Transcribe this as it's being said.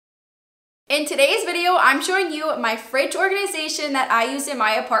In today's video, I'm showing you my fridge organization that I use in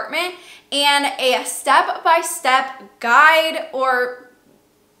my apartment and a step-by-step guide or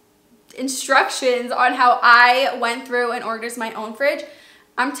instructions on how I went through and organized my own fridge.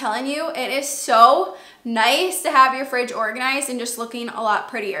 I'm telling you, it is so nice to have your fridge organized and just looking a lot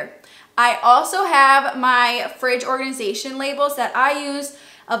prettier. I also have my fridge organization labels that I use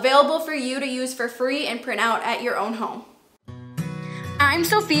available for you to use for free and print out at your own home. I'm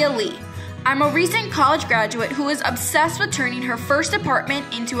Sophia Lee. I'm a recent college graduate who is obsessed with turning her first apartment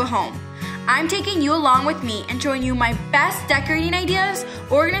into a home. I'm taking you along with me and showing you my best decorating ideas,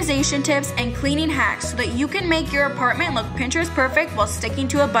 organization tips, and cleaning hacks so that you can make your apartment look Pinterest perfect while sticking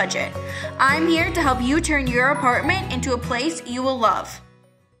to a budget. I'm here to help you turn your apartment into a place you will love.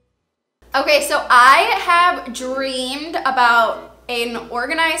 Okay, so I have dreamed about an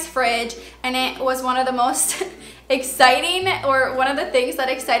organized fridge, and it was one of the most exciting, or one of the things that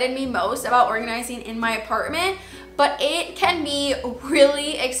excited me most about organizing in my apartment, but it can be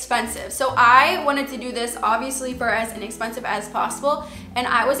really expensive. So I wanted to do this obviously for as inexpensive as possible, and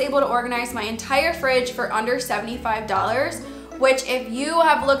I was able to organize my entire fridge for under $75, which if you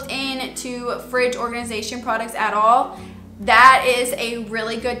have looked into fridge organization products at all, that is a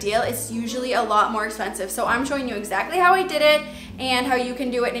really good deal. It's usually a lot more expensive. So I'm showing you exactly how I did it and how you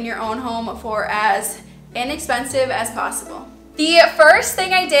can do it in your own home for as inexpensive as possible. The first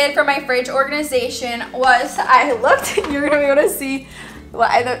thing I did for my fridge organization was I looked, you're gonna be able to see,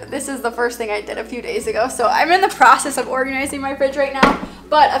 this is the first thing I did a few days ago. So I'm in the process of organizing my fridge right now,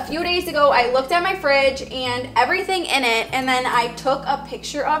 but a few days ago I looked at my fridge and everything in it, and then I took a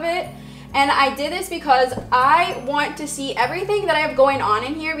picture of it. And I did this because I want to see everything that I have going on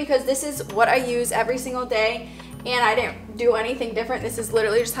in here, because this is what I use every single day and I didn't do anything different. This is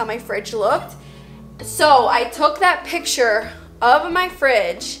literally just how my fridge looked. So I took that picture of my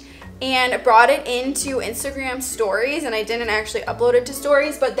fridge and brought it into Instagram stories, and I didn't actually upload it to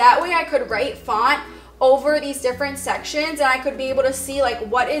stories, but that way I could write font over these different sections and I could be able to see like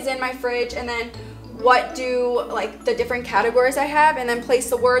what is in my fridge and then what do like the different categories I have, and then place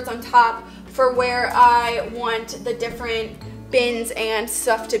the words on top for where I want the different bins and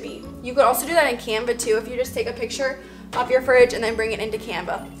stuff to be. You could also do that in Canva too, if you just take a picture of your fridge and then bring it into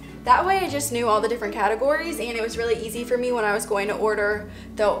Canva. That way I just knew all the different categories, and it was really easy for me when I was going to order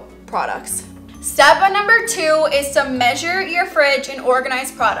the products. Step number 2 is to measure your fridge and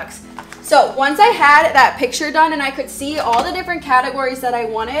organize products. So once I had that picture done and I could see all the different categories that I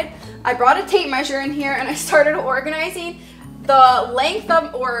wanted, I brought a tape measure in here and I started organizing the length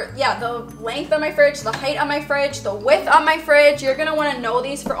of, the length of my fridge, the height of my fridge, the width of my fridge. You're gonna wanna know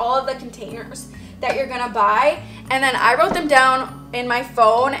these for all of the containers that you're gonna buy. And then I wrote them down in my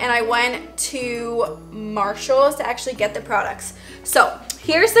phone and I went to Marshall's to actually get the products. So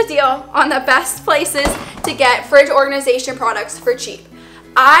here's the deal on the best places to get fridge organization products for cheap.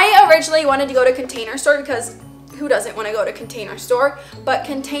 I originally wanted to go to Container Store because who doesn't want to go to Container Store? But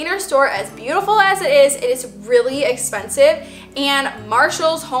Container Store, as beautiful as it is really expensive. And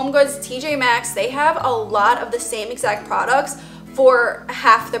Marshall's, HomeGoods, TJ Maxx, they have a lot of the same exact products for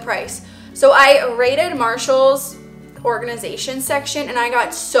half the price. So I rated Marshall's organization section and I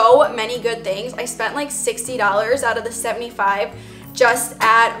got so many good things. I spent like $60 out of the $75 just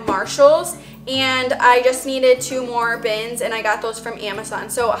at Marshall's, and I just needed 2 more bins and I got those from Amazon.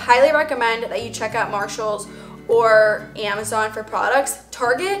 So I highly recommend that you check out Marshall's or Amazon for products.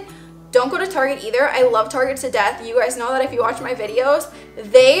 Target, don't go to Target either. I love Target to death. You guys know that if you watch my videos,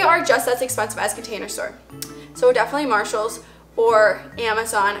 they are just as expensive as Container Store. So definitely Marshall's or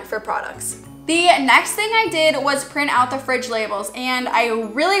Amazon for products. The next thing I did was print out the fridge labels, and I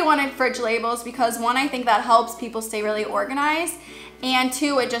really wanted fridge labels because 1, I think that helps people stay really organized, and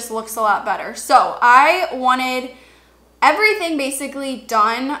 2, it just looks a lot better. So I wanted everything basically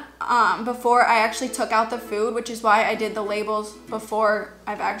done before I actually took out the food, which is why I did the labels before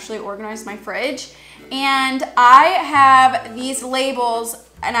I've actually organized my fridge. And I have these labels,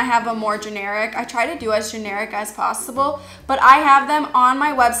 and I have them more generic. I try to do as generic as possible, but I have them on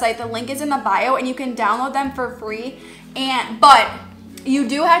my website. The link is in the bio and you can download them for free. But you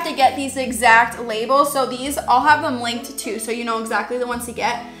do have to get these exact labels. So these, I'll have them linked too, so you know exactly the ones to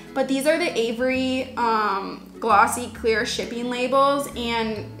get. But these are the Avery glossy clear shipping labels,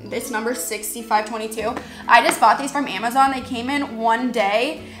 and it's number 6522. I just bought these from Amazon. They came in one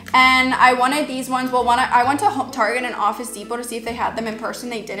day, and I wanted these ones. Well, I went to Target and Office Depot to see if they had them in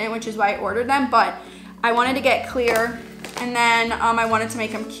person. They didn't, which is why I ordered them, but I wanted to get clear, and then I wanted to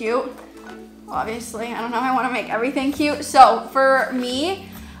make them cute. Obviously, I don't know, I want to make everything cute. So for me,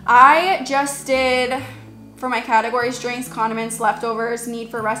 I just did for my categories: drinks, condiments, leftovers, need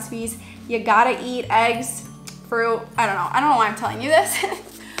for recipes, you gotta eat, eggs, fruit. I don't know why I'm telling you this.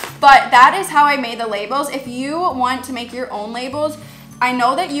 But that is how I made the labels. If you want to make your own labels, I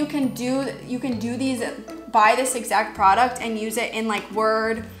know that you can do these, buy this exact product and use it in like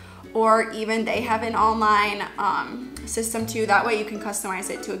Word, or even they have an online system too. That way you can customize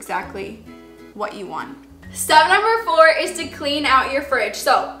it to exactly what you want. Step number 4 is to clean out your fridge.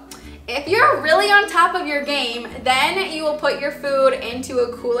 So if you're really on top of your game, then you will put your food into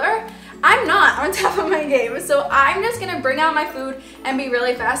a cooler. I'm not on top of my game, so I'm just gonna bring out my food and be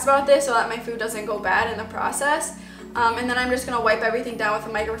really fast about this so that my food doesn't go bad in the process. And then I'm just gonna wipe everything down with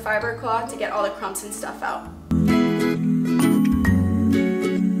a microfiber cloth to get all the crumbs and stuff out.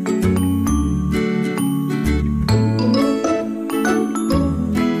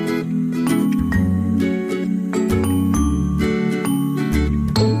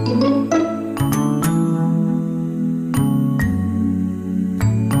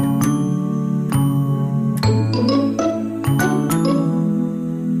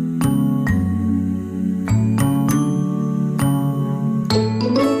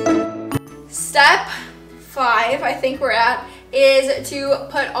 Step 5, I think we're at, is to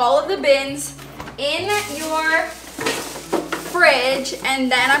put all of the bins in your fridge, and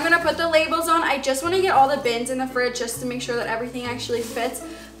then I'm gonna put the labels on. I just wanna get all the bins in the fridge just to make sure that everything actually fits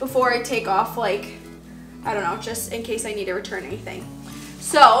before I take off, like, I don't know, just in case I need to return anything.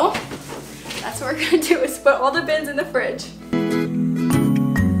 So that's what we're gonna do, is put all the bins in the fridge.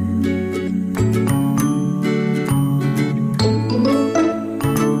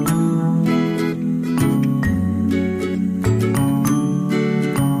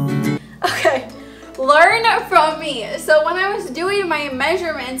 Learn from me. So when I was doing my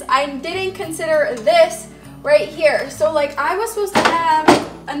measurements, I didn't consider this right here. So like I was supposed to have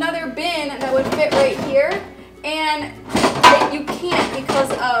another bin that would fit right here, and you can't because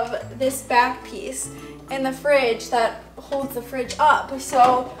of this back piece in the fridge that holds the fridge up.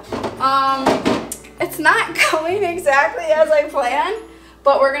 So it's not going exactly as I planned,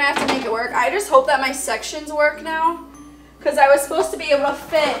 but we're gonna have to make it work. I just hope that my sections work now, because I was supposed to be able to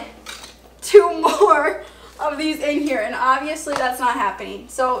fit 2 more of these in here, and obviously that's not happening.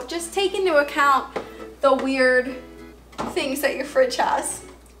 So just take into account the weird things that your fridge has,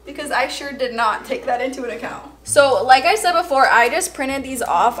 because I sure did not take that into an account. So like I said before, I just printed these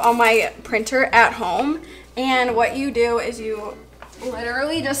off on my printer at home, and what you do is you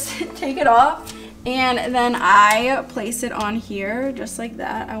literally just take it off, and then I place it on here just like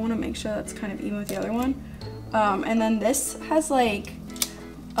that. I want to make sure that's kind of even with the other one, and then this has like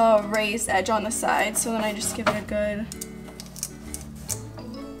a raised edge on the side, so then I just give it a good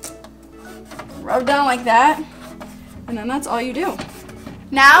rub down like that, and then that's all you do.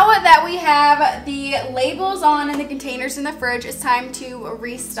 Now that we have the labels on and the containers in the fridge, it's time to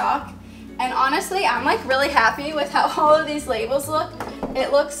restock. And honestly, I'm like really happy with how all of these labels look.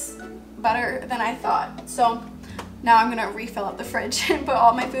 It looks better than I thought. So now I'm gonna refill up the fridge and put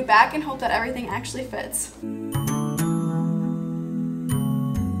all my food back and hope that everything actually fits.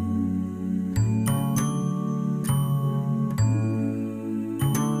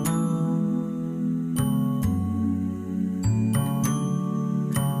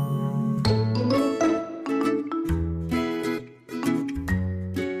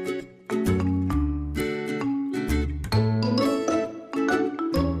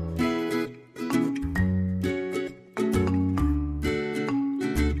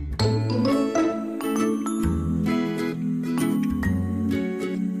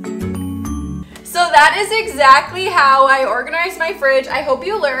 So that is exactly how I organize my fridge. I hope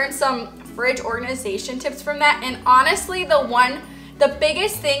you learned some fridge organization tips from that. And honestly, the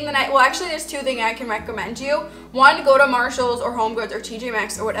biggest thing that well actually there's 2 things I can recommend you. 1, go to Marshall's or HomeGoods or TJ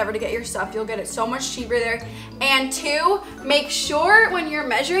Maxx or whatever to get your stuff. You'll get it so much cheaper there. And 2, make sure when you're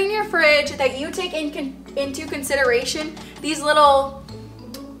measuring your fridge that you take into consideration these little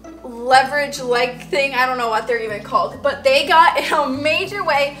leverage leg thing. I don't know what they're even called, but they got in a major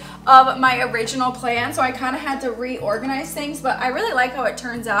way of my original plan, so I kind of had to reorganize things, but I really like how it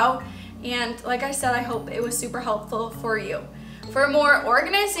turns out, and like I said, I hope it was super helpful for you. For more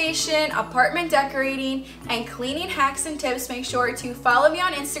organization, apartment decorating, and cleaning hacks and tips, make sure to follow me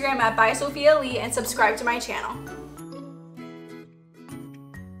on Instagram at BySophiaLee and subscribe to my channel.